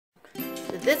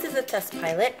this is a test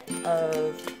pilot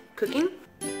of cooking.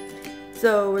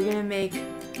 So we're gonna make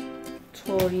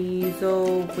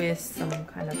chorizo with some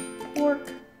kind of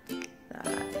pork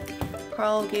that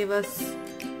Carl gave us,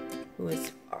 who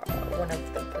is one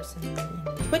of the person in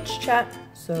Twitch chat.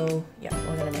 So yeah,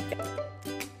 we're gonna make it.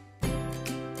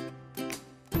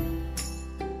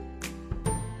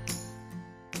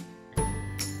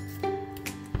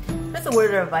 That's a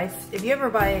word of advice. If you ever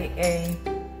buy a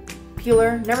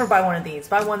peeler, never buy one of these.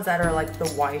 Buy ones that are like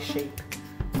the Y shape.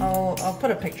 I'll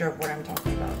put a picture of what I'm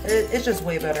talking about. It's just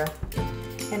way better.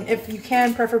 And if you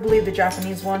can, preferably the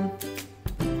Japanese one.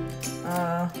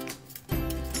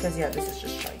 Because yeah, this is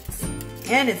just shites.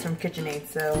 And it's from KitchenAid,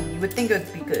 so you would think it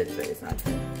would be good, but it's not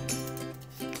good.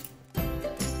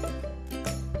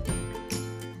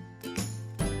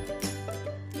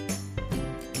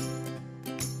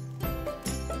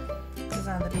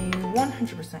 To be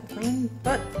 100% clean,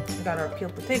 but we got our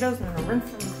peeled potatoes. I'm gonna rinse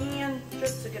them again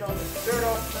just to get all the dirt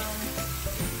off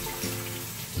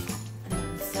them.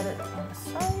 And set it on the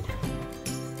side.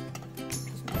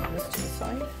 Just move this to the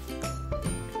side.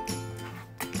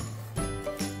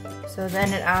 So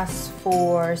then it asks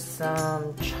for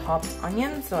some chopped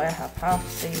onions. So I have half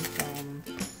saved from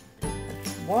a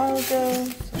while ago.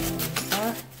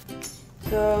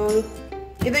 So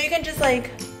either you can just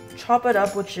like chop it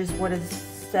up, which is what it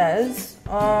says,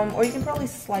 or you can probably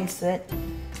slice it.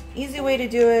 Easy way to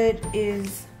do it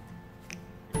is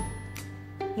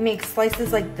you make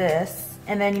slices like this,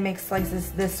 and then you make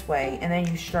slices this way, and then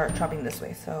you start chopping this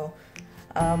way. So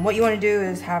what you want to do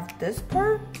is have this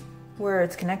part where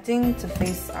it's connecting to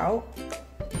face out,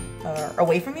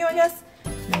 away from you, I guess.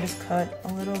 And then just cut a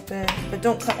little bit, but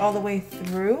don't cut all the way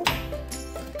through.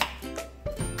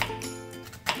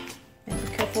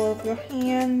 Of your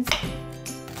hands.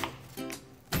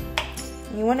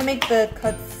 You want to make the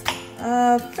cuts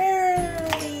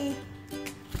fairly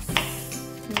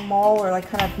small, or like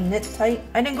kind of knit tight.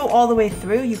 I didn't go all the way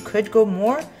through. You could go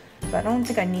more, but I don't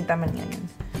think I need that many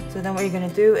onions. So then what you're going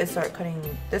to do is start cutting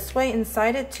this way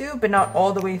inside it too, but not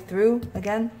all the way through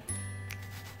again.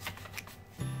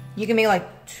 You can make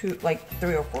like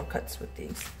 3 or 4 cuts with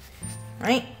these,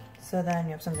 right? So then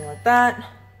you have something like that.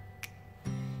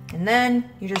 And then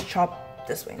you just chop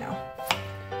this way now.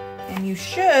 And you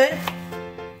should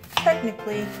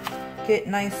technically get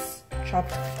nice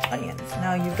chopped onions.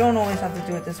 Now you don't always have to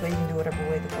do it this way. You can do whatever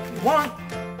way the fuck you want,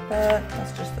 but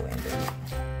that's just the way I'm doing it.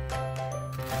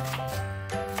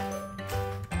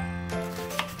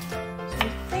 So I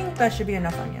think that should be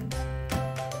enough onions.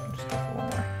 I'll just go for one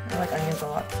more. I like onions a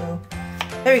lot, so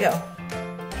there we go.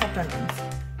 Chopped onions.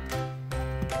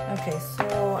 Okay,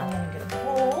 so I'm gonna get a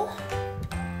bowl.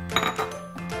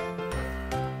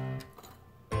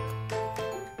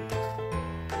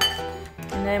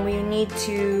 And then we need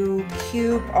to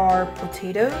cube our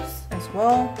potatoes as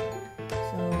well.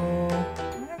 So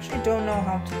I actually don't know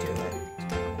how to do it.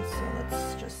 So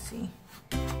let's just see.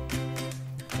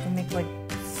 We'll make like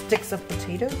sticks of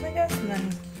potatoes, I guess, and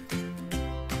then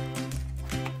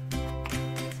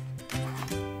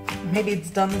maybe it's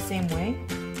done the same way.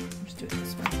 Just do it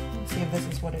this way. Let's see if this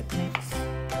is what it makes.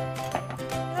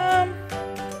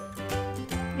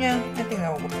 Yeah, I think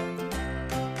that will work.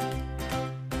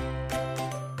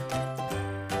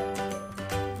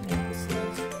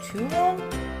 Too long?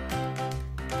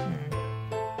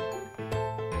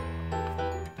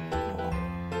 Oh well.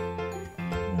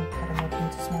 I'm gonna cut them up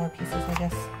into smaller pieces, I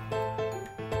guess.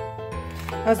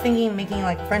 I was thinking making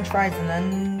like French fries and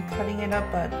then cutting it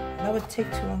up, but that would take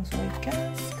too long, so I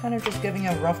guess kind of just giving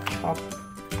a rough chop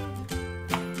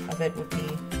of it would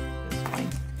be this way.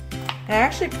 And I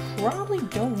actually probably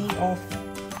don't need all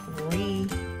 3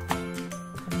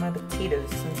 of my potatoes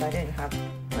since I didn't have,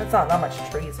 that's not that much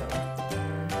chorizo.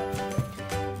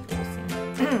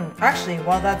 Actually,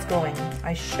 while that's going,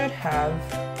 I should have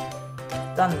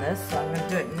done this, so I'm going to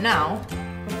do it now.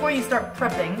 Before you start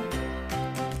prepping,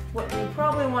 what we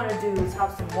probably want to do is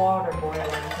have some water boiling,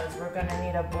 because we're going to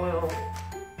need to boil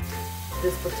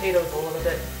this potatoes a little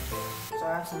bit. So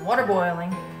I have some water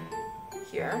boiling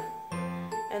here.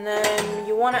 And then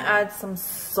you want to add some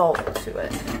salt to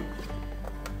it.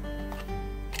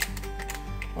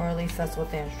 Or at least that's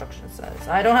what the instruction says.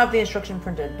 I don't have the instruction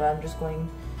printed, but I'm just going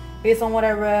based on what I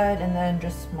read and then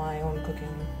just my own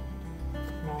cooking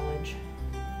knowledge.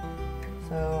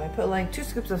 So I put like 2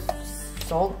 scoops of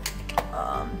salt,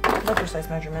 no precise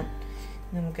measurement,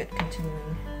 and then we'll get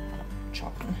continuing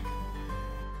chopping.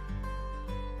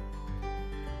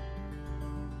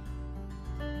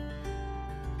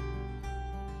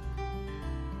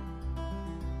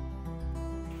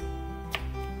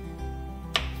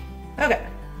 Okay,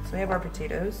 so we have our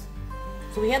potatoes.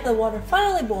 So we had the water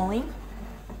finally boiling,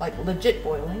 like legit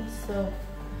boiling, so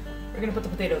we're gonna put the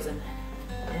potatoes in.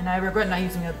 And I regret not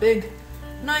using a big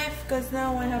knife because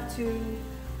now I have to,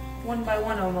 one by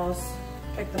one almost,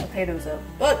 pick the potatoes up.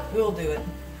 But we'll do it.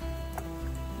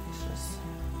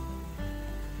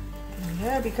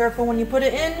 Yeah, be careful when you put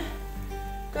it in,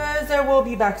 because there will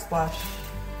be backsplash.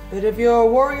 But if you're a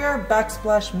warrior,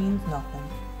 backsplash means nothing.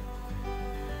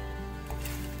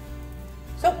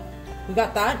 So, we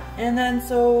got that, and then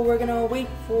so we're gonna wait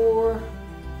for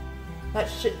that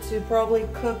shit to probably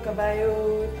cook about,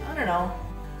 I don't know,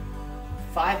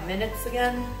 5 minutes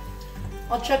again.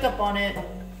 I'll check up on it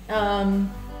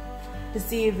to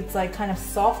see if it's like kind of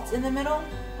soft in the middle.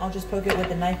 I'll just poke it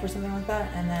with a knife or something like that,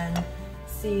 and then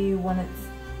see when it's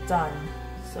done.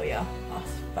 So yeah, I'll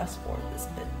fast forward this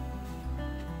bit.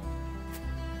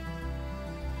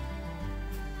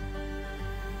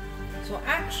 So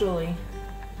actually,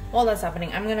 while that's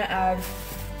happening, I'm gonna add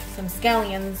some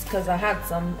scallions because I had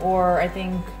some, or I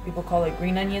think people call it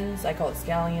green onions. I call it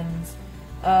scallions.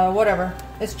 Whatever.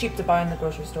 It's cheap to buy in the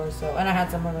grocery store, so, and I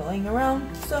had some laying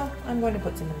around, so I'm going to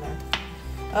put some in there.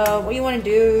 What you want to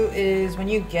do is when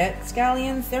you get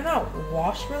scallions, they're not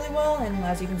washed really well, and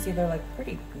as you can see, they're like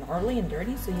pretty gnarly and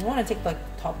dirty, so you want to take like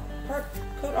the top part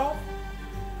coat off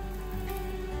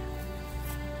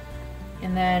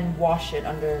and then wash it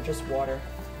under just water.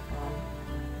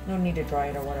 No need to dry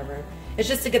it or whatever. It's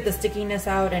just to get the stickiness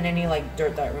out and any like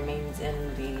dirt that remains in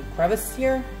the crevice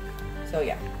here. So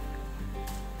yeah.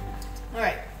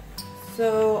 Alright,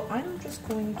 so I'm just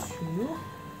going to, there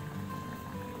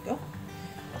we go.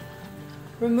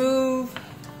 Remove,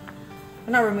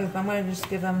 well, not remove, I'm going to just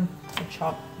give them a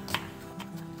chop.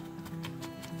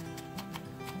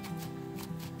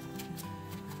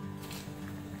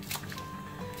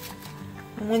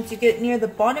 And once you get near the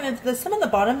bottom, if some of the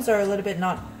bottoms are a little bit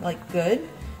not like good,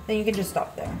 then you can just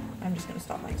stop there. I'm just going to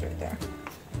stop mine right there.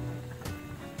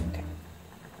 Okay.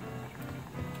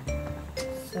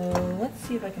 So let's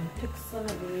see if I can pick some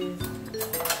of these.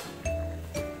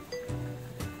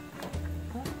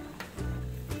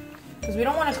 Because we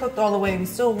don't want to cook all the way, we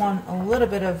still want a little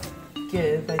bit of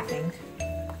give, I think.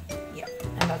 Yeah,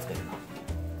 and that's good enough.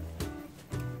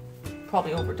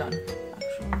 Probably overdone,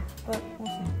 actually, but we'll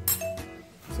see.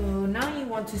 So now you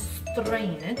want to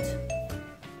strain it.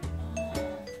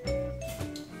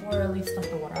 Or at least dump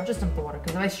the water. I'll just dump the water,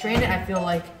 because if I strain it, I feel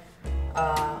like,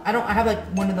 I have like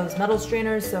one of those metal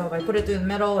strainers, so if I put it through the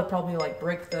metal, it probably like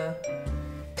break the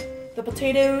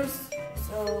potatoes.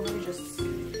 So let me just,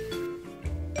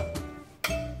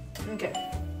 okay.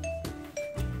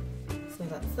 So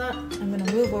that's that. I'm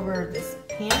gonna move over this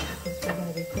pan, because we're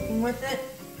gonna be cooking with it.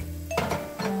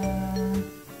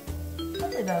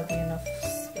 Hopefully that'll be enough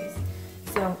space.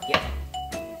 So yeah.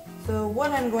 So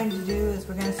what I'm going to do is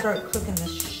we're gonna start cooking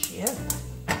this shit.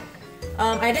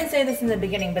 I didn't say this in the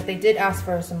beginning, but they did ask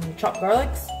for some chopped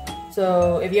garlics.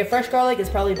 So if you have fresh garlic,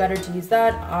 it's probably better to use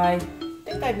that. I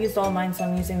think I've used all mine, so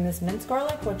I'm using this minced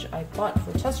garlic, which I bought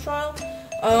for test trial.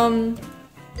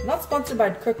 Not sponsored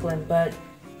by Kirkland, but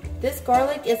this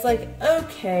garlic is like,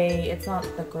 okay, it's not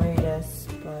the greatest,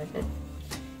 but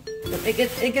it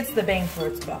gets the bang for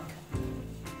its buck.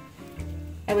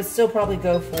 I would still probably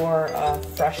go for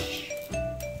fresh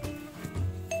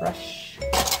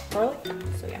garlic.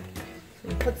 So yeah, so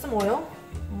you put some oil.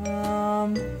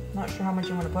 Not sure how much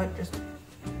you want to put. Just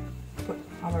put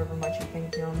however much you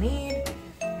think you'll need.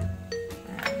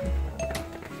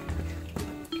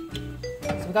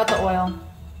 So we got the oil.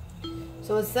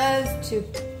 So it says to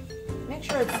make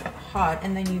sure it's hot,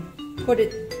 and then you put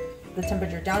the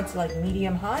temperature down to like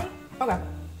medium high. Okay.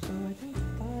 So I think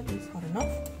that is hot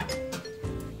enough.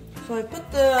 So I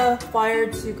put the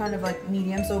fire to kind of like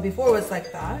medium. So before it was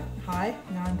like that, high.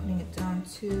 Now I'm putting it down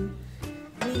to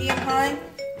medium high.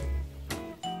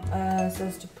 It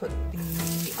says to put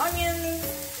the onions.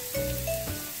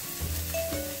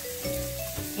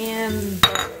 And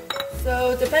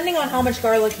so depending on how much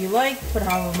garlic you like, put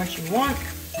however much you want.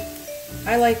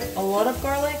 I like a lot of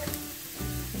garlic.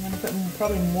 I'm gonna put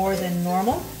probably more than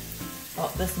normal.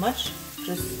 About this much,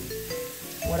 just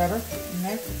whatever in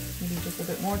there. Maybe just a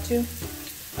bit more too.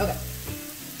 Okay.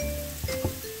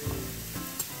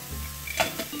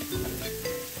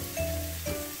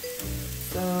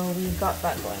 So we got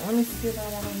that going. Let me see if I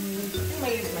want to use, I think I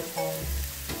might use my tongs.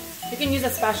 You can use a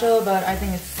spatula, but I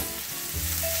think it's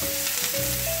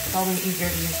probably easier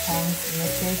to use tongs in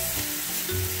this case.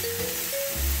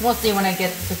 We'll see when I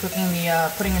get to cooking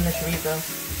the, putting in the chorizo.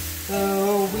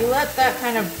 So we let that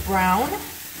kind of brown.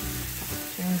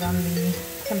 Turn down the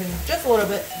temperature just a little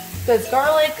bit, because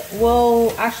garlic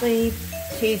will actually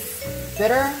taste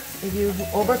bitter if you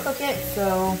overcook it.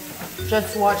 So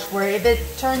just watch where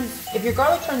if your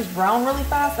garlic turns brown really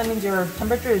fast, that means your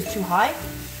temperature is too high.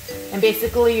 And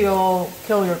basically you'll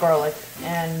kill your garlic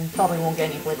and probably won't get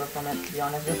any flavor from it, to be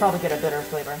honest. You'll probably get a bitter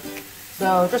flavor.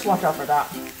 So just watch out for that.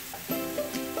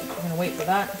 I'm gonna wait for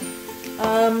that.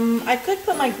 I could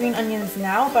put my green onions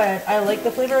now, but I like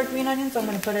the flavor of green onions, so I'm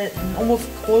gonna put it almost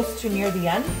close to near the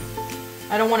end.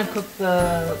 I don't want to cook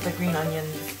the green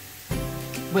onions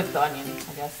with the onion,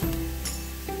 I guess.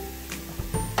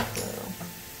 So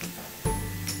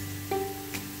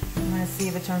I'm gonna see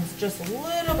if it turns just a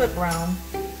little bit brown.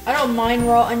 I don't mind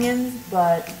raw onions,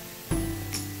 but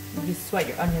if you sweat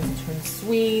your onions to turn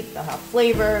sweet, they'll have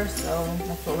flavor, so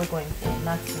that's what we're going for,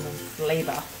 maximum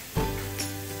flavor.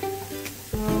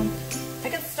 So I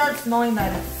can start smelling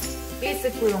that it's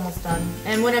basically almost done.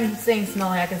 And when I'm saying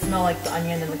smelling, I can smell like the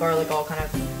onion and the garlic all kind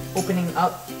of opening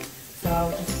up. So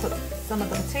I'll just put some of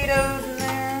the potatoes in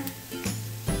there.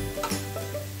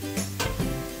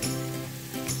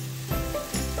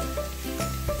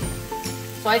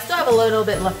 So I still have a little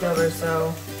bit left over,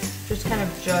 so just kind of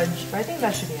judge, but I think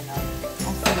that should be enough.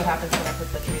 I'll see what happens when I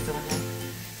put the chorizo in there.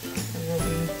 It will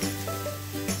be,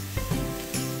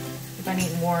 if I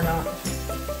need more or not.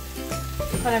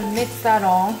 So kind of mix that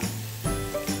all.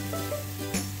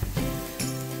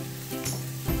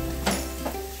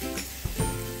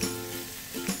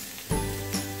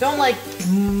 Don't like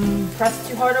press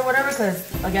too hard or whatever, because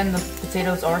again the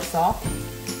potatoes are soft,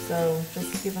 so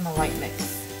just give them a light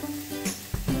mix.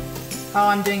 How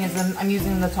I'm doing is I'm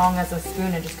using the tong as a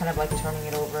spoon and just kind of like turning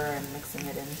it over and mixing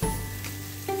it in.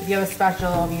 If you have a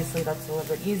spatula, obviously that's a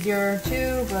little bit easier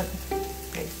too, but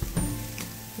okay,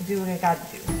 you do what I gotta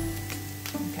do.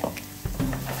 Okay.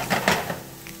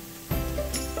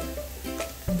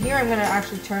 And here I'm gonna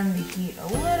actually turn the heat a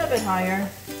little bit higher,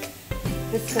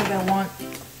 just because I want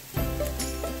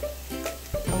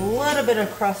a little bit of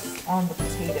crust on the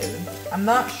potato. I'm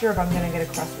not sure if I'm gonna get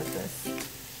a crust with this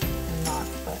or not,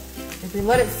 but if we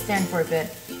let it stand for a bit,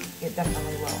 it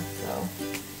definitely will. So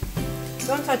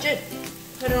don't touch it.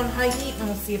 Put it on high heat and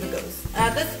we'll see if it goes.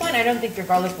 At this point, I don't think your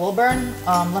garlic will burn.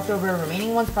 Leftover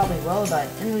remaining ones probably will, but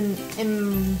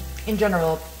in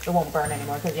general, it won't burn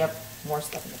anymore because you have more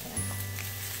stuff in the pan.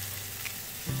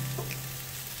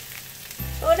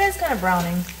 So it is kind of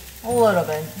browning a little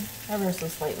bit, ever so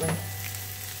slightly.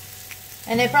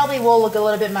 And it probably will look a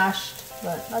little bit mashed,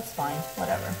 but that's fine,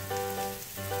 whatever.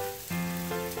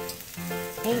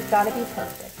 Ain't gotta be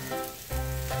perfect.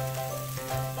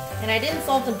 And I didn't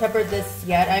salt and pepper this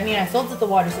yet. I mean, I salted the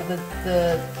water so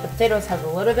the potatoes have a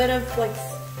little bit of like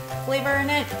flavor in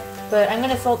it. But I'm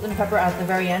gonna salt and pepper at the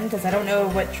very end because I don't know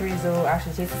what chorizo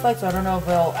actually tastes like, so I don't know if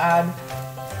it'll add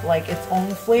like its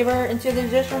own flavor into the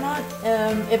dish or not.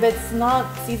 If it's not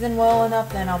seasoned well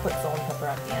enough, then I'll put salt and pepper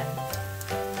at the end.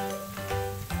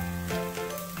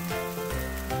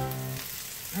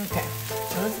 Okay,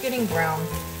 so it's getting brown.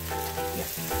 Yeah.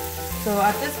 So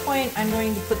at this point, I'm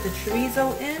going to put the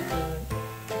chorizo in.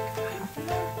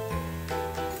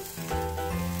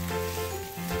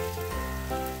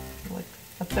 Like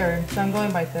a third. So I'm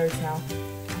going by thirds now.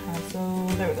 So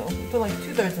there we go. Put like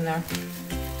 2/3 in there.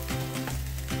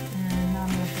 And now I'm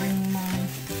going to bring my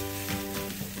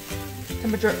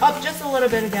temperature up just a little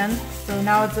bit again. So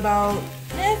now it's about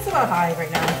high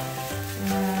right now.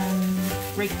 And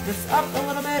break this up a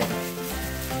little bit.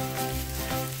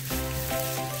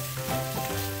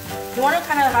 You want to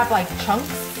kind of have like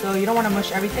chunks, so you don't want to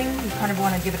mush everything. You kind of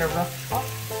want to give it a rough chop.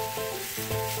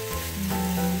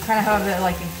 Kind of have it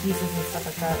like in pieces and stuff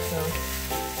like that, so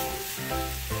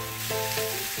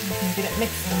you can get it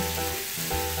mixing.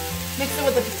 Mix it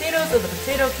with the potatoes so the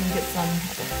potato can get some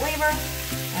of the flavor.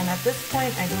 And at this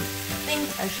point, I don't think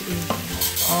I should be.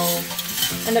 I'll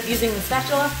end up using the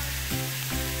spatula.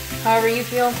 However you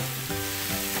feel.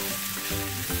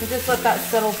 So just let that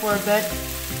settle for a bit.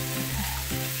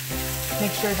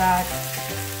 Make sure that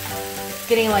it's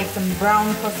getting like some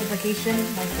brown crustification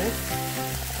like this.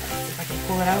 See if I can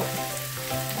pull it out.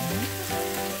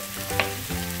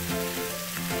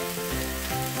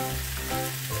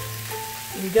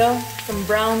 There you go, some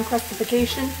brown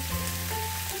crustification.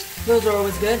 Those are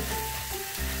always good.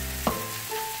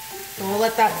 So we'll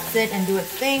let that sit and do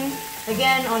its thing.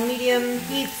 Again, on medium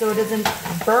heat so it doesn't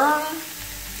burn.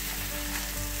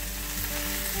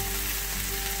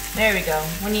 There we go.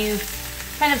 When you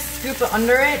kind of scoop it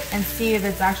under it and see if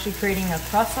it's actually creating a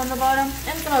crust on the bottom,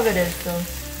 and some of it is, so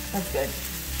that's good.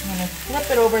 I'm going to flip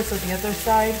it over so the other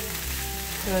side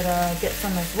could get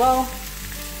some as well.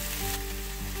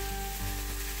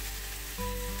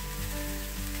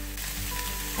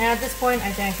 And at this point,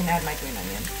 I think I can add my green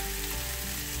onion.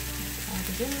 I'll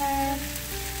in there.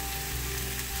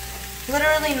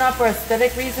 Literally not for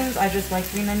aesthetic reasons, I just like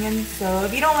green onions. So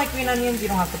if you don't like green onions, you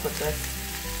don't have to put this.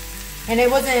 And it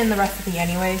wasn't in the recipe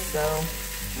anyway, so,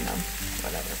 you know,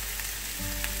 whatever.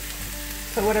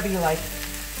 Put whatever you like.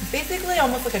 It's basically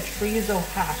almost like a chorizo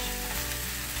hash.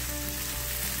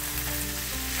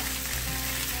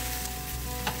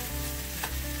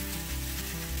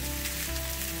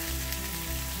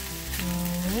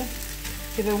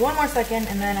 Give it one more second,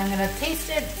 and then I'm gonna taste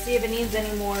it, see if it needs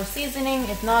any more seasoning.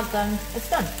 If not, then it's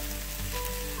done.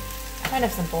 Kind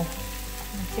of simple.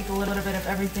 Take a little bit of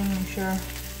everything, make sure.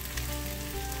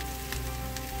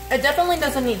 It definitely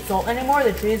doesn't need salt anymore.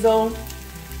 The chorizo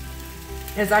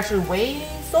is actually way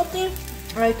salty.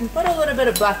 Or I can put a little bit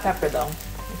of black pepper though.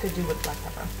 I could do with black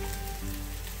pepper.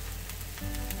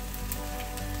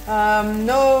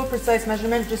 No precise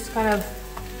measurement, just kind of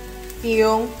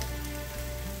feel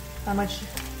how much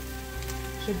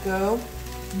should go.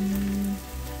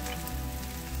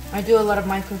 I do a lot of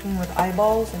my cooking with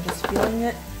eyeballs and just feeling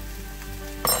it.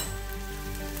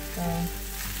 So,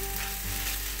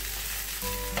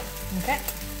 okay,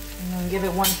 and then give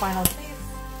it one final taste.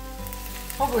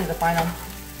 Hopefully the final.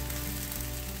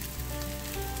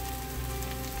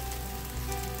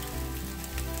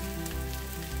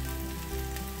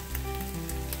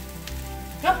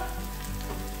 Yep,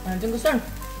 I think it's done.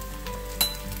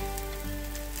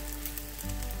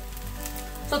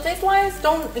 So taste-wise,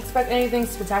 don't expect anything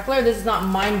spectacular. This is not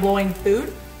mind-blowing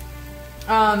food,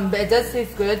 but it does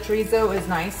taste good. Chorizo is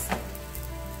nice.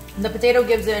 The potato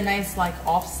gives it a nice like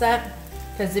offset,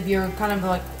 because if you're kind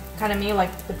of me,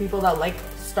 like the people that like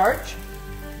starch,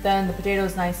 then the potato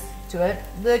is nice to it.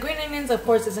 The green onions, of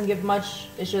course, doesn't give much.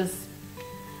 It's just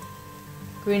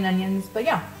green onions, but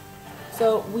yeah.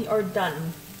 So we are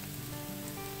done.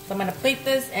 So I'm gonna plate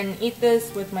this and eat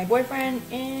this with my boyfriend,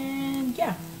 and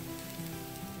yeah.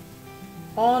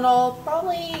 All in all,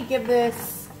 probably give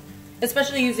this,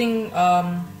 especially using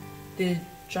the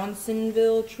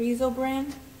Johnsonville Chorizo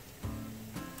brand.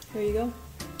 Here you go.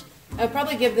 I'd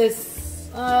probably give this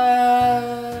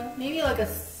maybe like a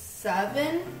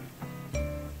 7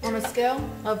 on a scale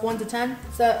of 1 to 10.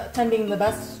 So 10 being the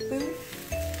best food.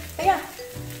 But yeah,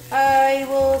 I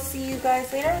will see you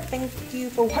guys later. Thank you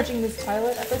for watching this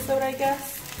pilot episode, I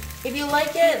guess. If you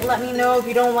like it, let me know. If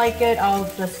you don't like it,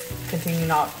 I'll just continue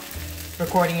not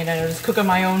recording it and I'll just cook at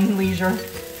my own leisure.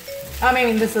 I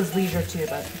mean, this is leisure too,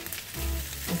 but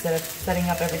instead of setting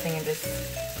up everything and just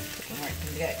cooking right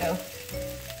from the get-go.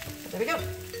 There we go.